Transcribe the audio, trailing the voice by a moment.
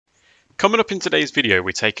Coming up in today's video,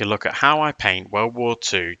 we take a look at how I paint World War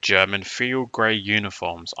II German field grey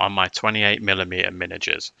uniforms on my 28mm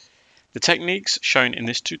miniatures. The techniques shown in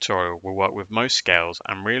this tutorial will work with most scales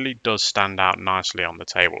and really does stand out nicely on the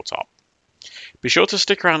tabletop. Be sure to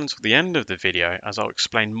stick around until the end of the video as I'll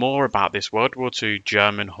explain more about this World War II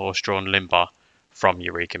German horse-drawn limper from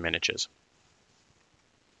Eureka Miniatures.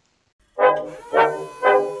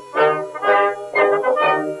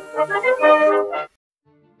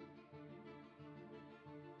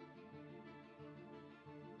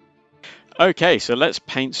 Okay, so let's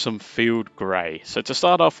paint some field grey. So to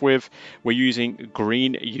start off with, we're using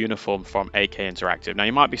green uniform from AK Interactive. Now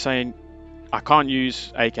you might be saying, I can't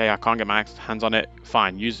use AK, I can't get my hands on it.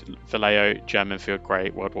 Fine, use Vallejo German field grey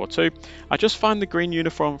World War II. I just find the green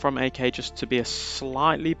uniform from AK just to be a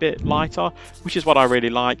slightly bit lighter, which is what I really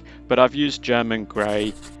like, but I've used German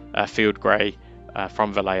grey, field grey,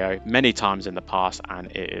 from Vallejo many times in the past, and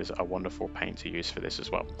it is a wonderful paint to use for this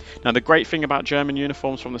as well. Now the great thing about German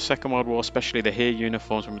uniforms from the Second World War, especially the here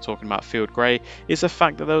uniforms when we're talking about field grey, is the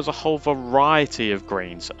fact that there was a whole variety of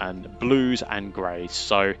greens and blues and greys.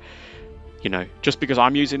 So you know, just because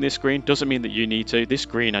I'm using this green doesn't mean that you need to. This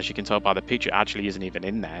green, as you can tell by the picture, actually isn't even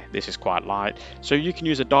in there. This is quite light. So you can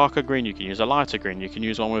use a darker green, you can use a lighter green, you can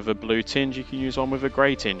use one with a blue tinge, you can use one with a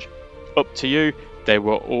grey tinge. Up to you. They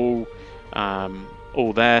were all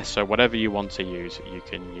there, so whatever you want to use, you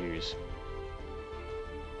can use.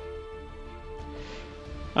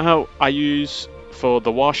 I use, for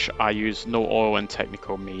the wash, I use no oil and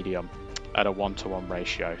technical medium at a 1:1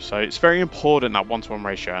 ratio. So it's very important, that 1:1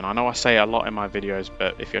 ratio, and I know I say a lot in my videos,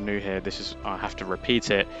 but if you're new here, I have to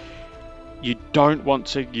repeat it. You don't want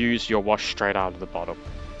to use your wash straight out of the bottle,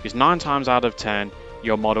 because 9 times out of 10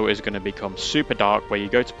 your model is going to become super dark, where you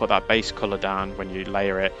go to put that base color down when you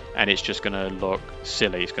layer it, and it's just going to look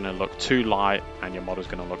silly. It's going to look too light and your model is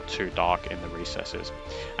going to look too dark in the recesses.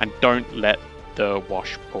 And don't let the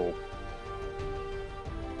wash pool.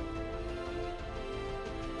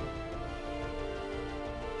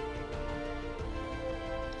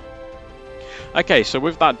 Okay, so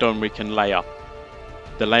with that done, we can layer.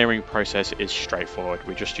 The layering process is straightforward.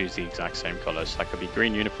 We just use the exact same colors. That could be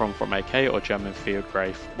green uniform from AK or German field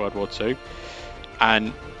grey World War II.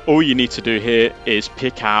 And all you need to do here is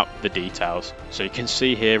pick out the details. So you can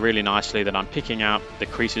see here really nicely that I'm picking out the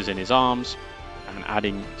creases in his arms and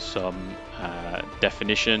adding some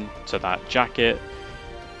definition to that jacket.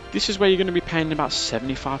 This is where you're going to be painting about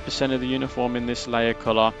 75% of the uniform in this layer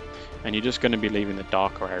color, and you're just going to be leaving the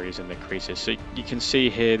darker areas in the creases. So you can see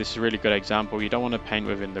here, this is a really good example. You don't want to paint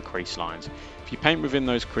within the crease lines. If you paint within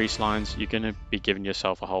those crease lines, you're going to be giving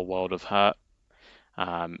yourself a whole world of hurt.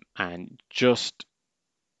 And just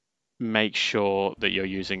make sure that you're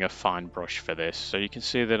using a fine brush for this. So you can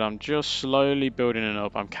see that I'm just slowly building it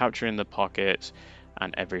up. I'm capturing the pockets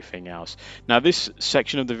and everything else. Now this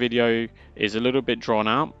section of the video is a little bit drawn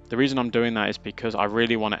out. The reason I'm doing that is because I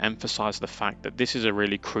really want to emphasize the fact that this is a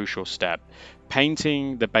really crucial step.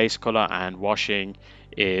 Painting the base color and washing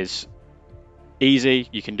is easy.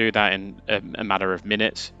 You can do that in a matter of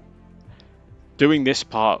minutes. Doing this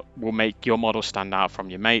part will make your model stand out from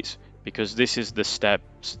your mates, because this is the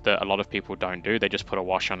steps that a lot of people don't do. They just put a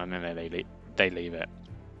wash on and then they leave it.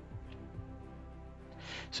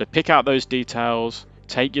 So pick out those details,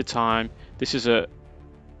 take your time. This is a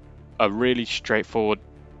really straightforward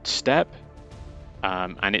step,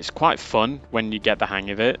 and it's quite fun when you get the hang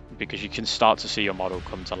of it, because you can start to see your model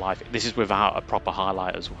come to life. This is without a proper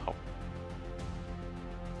highlight as well.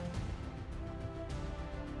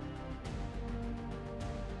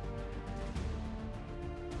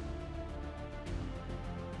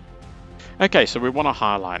 Okay, so we want to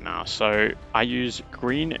highlight now. So I use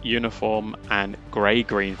green uniform and grey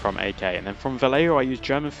green from AK, and then from Vallejo I use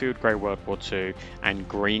German field grey World War II and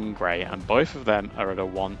green grey, and both of them are at a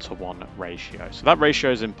 1:1 ratio. So that ratio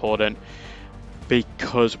is important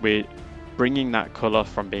because we're bringing that colour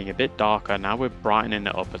from being a bit darker, now we're brightening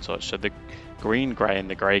it up a touch. So the green grey and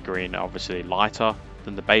the grey green are obviously lighter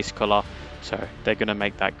than the base colour, so they're going to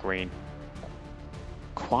make that green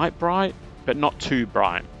quite bright, but not too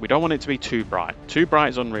bright. We don't want it to be too bright. Too bright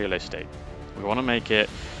is unrealistic. We want to make it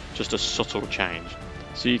just a subtle change.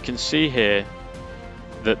 So you can see here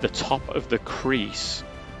that the top of the crease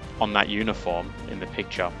on that uniform in the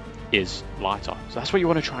picture is lighter. So that's what you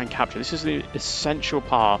want to try and capture. This is the essential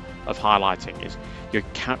part of highlighting, is you're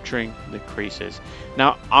capturing the creases.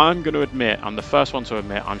 Now I'm going to admit, I'm the first one to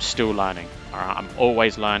admit, I'm still learning. All right? I'm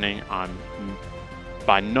always learning. I'm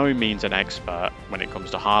by no means an expert when it comes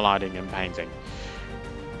to highlighting and painting.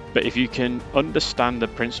 But if you can understand the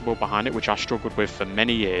principle behind it, which I struggled with for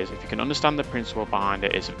many years, if you can understand the principle behind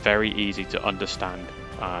it, it's very easy to understand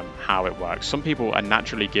how it works. Some people are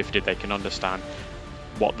naturally gifted, they can understand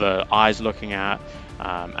what the eye's looking at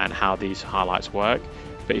and how these highlights work.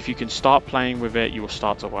 But if you can start playing with it, you will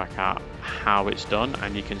start to work out how it's done,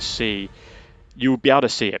 and you can see, you'll be able to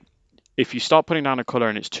see it. If you start putting down a color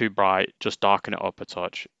and it's too bright, just darken it up a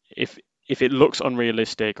touch. If it looks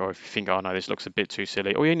unrealistic, or if you think, oh no, this looks a bit too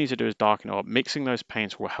silly, all you need to do is darken it up. Mixing those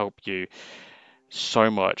paints will help you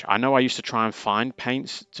so much. I know I used to try and find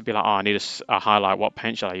paints to be like, oh, I need a highlight, what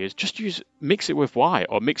paint shall I use? Just mix it with white,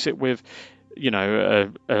 or mix it with, you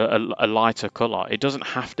know, a lighter color. It doesn't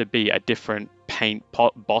have to be a different paint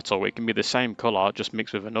bottle. It can be the same color, just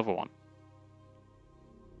mixed with another one.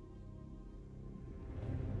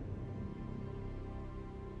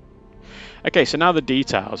 Okay, so now the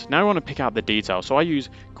details. Now I want to pick out the details. So I use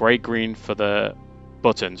grey-green for the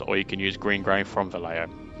buttons, or you can use green-grey from Vallejo.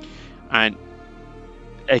 And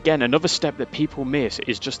again, another step that people miss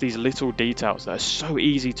is just these little details that are so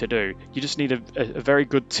easy to do. You just need a very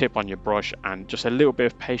good tip on your brush and just a little bit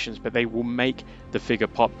of patience, but they will make the figure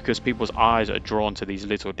pop because people's eyes are drawn to these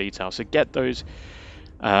little details. So get those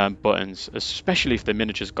buttons, especially if the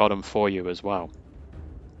miniature's got them for you as well.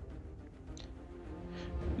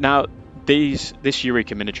 Now, this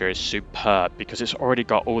Eureka miniature is superb because it's already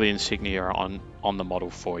got all the insignia on the model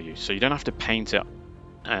for you. So you don't have to paint it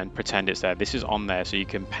and pretend it's there. This is on there, so you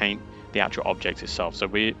can paint the actual object itself. So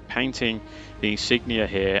we're painting the insignia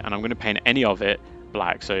here, and I'm going to paint any of it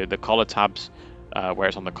black. So the collar tabs, where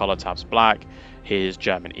it's on the collar tabs, black. His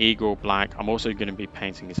German eagle, black. I'm also going to be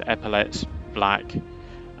painting his epaulets black,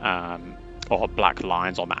 or black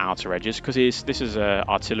lines on the outer edges, because this is a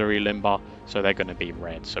artillery limber, so they're going to be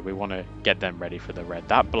red. So we want to get them ready for the red.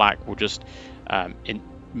 That black will just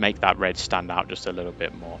make that red stand out just a little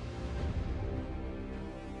bit more.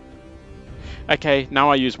 Okay,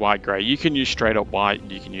 now I use white grey. You can use straight up white,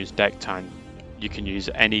 you can use deck tan, you can use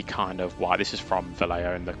any kind of white. This is from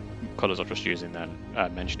Vallejo, and the colours I'm just using then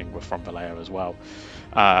mentioning were from Vallejo as well.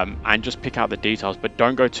 And just pick out the details, but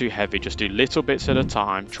don't go too heavy. Just do little bits at a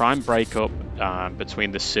time. Try and break up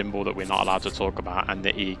between the symbol that we're not allowed to talk about and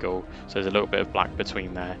the eagle. So there's a little bit of black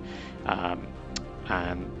between there.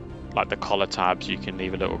 And like the collar tabs, you can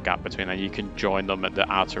leave a little gap between there. You can join them at the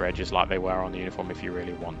outer edges like they were on the uniform if you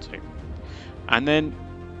really want to. And then,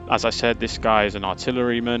 as I said, this guy is an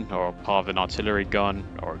artilleryman, or part of an artillery gun,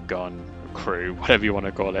 or a gun crew, whatever you want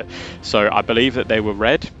to call it. So I believe that they were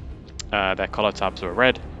red. Their collar tabs were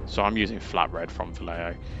red, so I'm using flat red from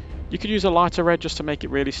Vallejo. You could use a lighter red just to make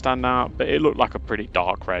it really stand out, but it looked like a pretty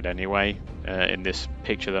dark red anyway in this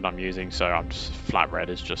picture that I'm using, so I'm just flat red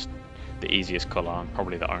is just the easiest color, and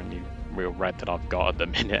probably the only real red that I've got at the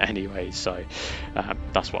minute anyway, so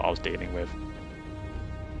that's what I was dealing with.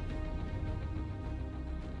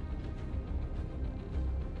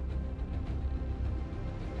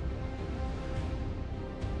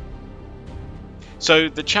 So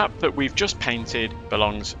the chap that we've just painted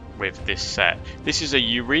belongs with this set. This is a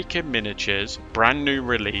Eureka Miniatures brand new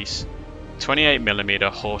release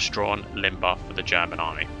 28mm horse-drawn limber for the German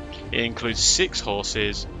army. It includes 6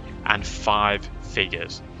 horses and 5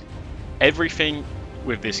 figures. Everything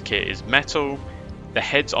with this kit is metal, the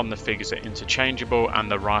heads on the figures are interchangeable,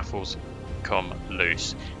 and the rifles come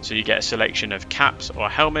loose. So you get a selection of caps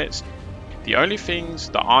or helmets. The only things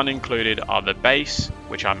that aren't included are the base,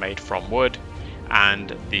 which I made from wood,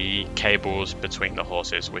 and the cables between the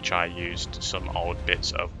horses, which I used some old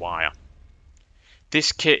bits of wire.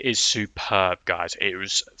 This kit is superb, guys. It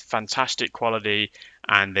was fantastic quality,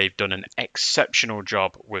 and they've done an exceptional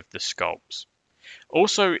job with the sculpts.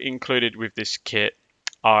 Also included with this kit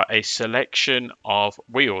are a selection of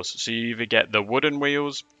wheels. So you either get the wooden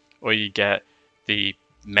wheels or you get the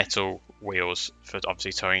metal wheels for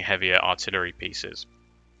obviously towing heavier artillery pieces.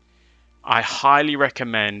 I highly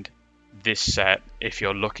recommend this set if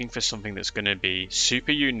you're looking for something that's going to be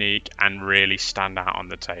super unique and really stand out on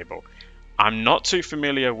the table. I'm not too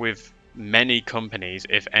familiar with many companies,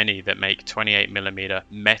 if any, that make 28mm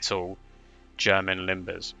metal German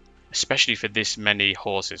limbers, especially for this many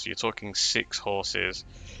horses. You're talking 6 horses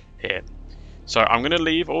here. So I'm going to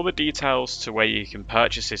leave all the details to where you can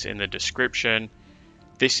purchase this in the description.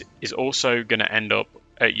 This is also going to end up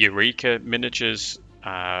at Eureka Miniatures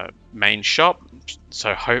main shop,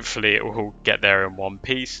 so hopefully it will get there in one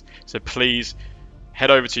piece. So please head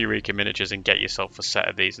over to Eureka Miniatures and get yourself a set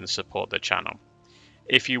of these and support the channel.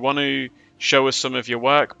 If you want to show us some of your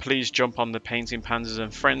work, please jump on the Painting Panzers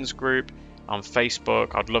and Friends group on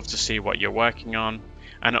Facebook. I'd love to see what you're working on.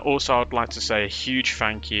 And also I'd like to say a huge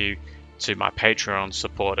thank you to my Patreon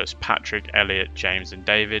supporters, Patrick, Elliot, James and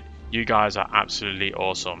David. You guys are absolutely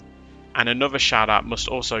awesome. And another shout out must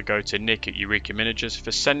also go to Nick at Eureka Miniatures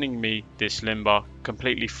for sending me this limber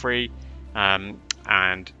completely free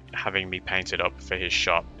and having me painted up for his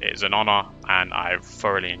shop. It is an honor and I've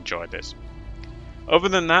thoroughly enjoyed this. Other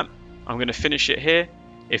than that, I'm going to finish it here.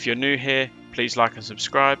 If you're new here, please like and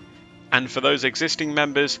subscribe. And for those existing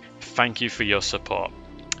members, thank you for your support.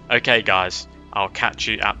 Okay guys, I'll catch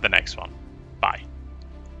you at the next one.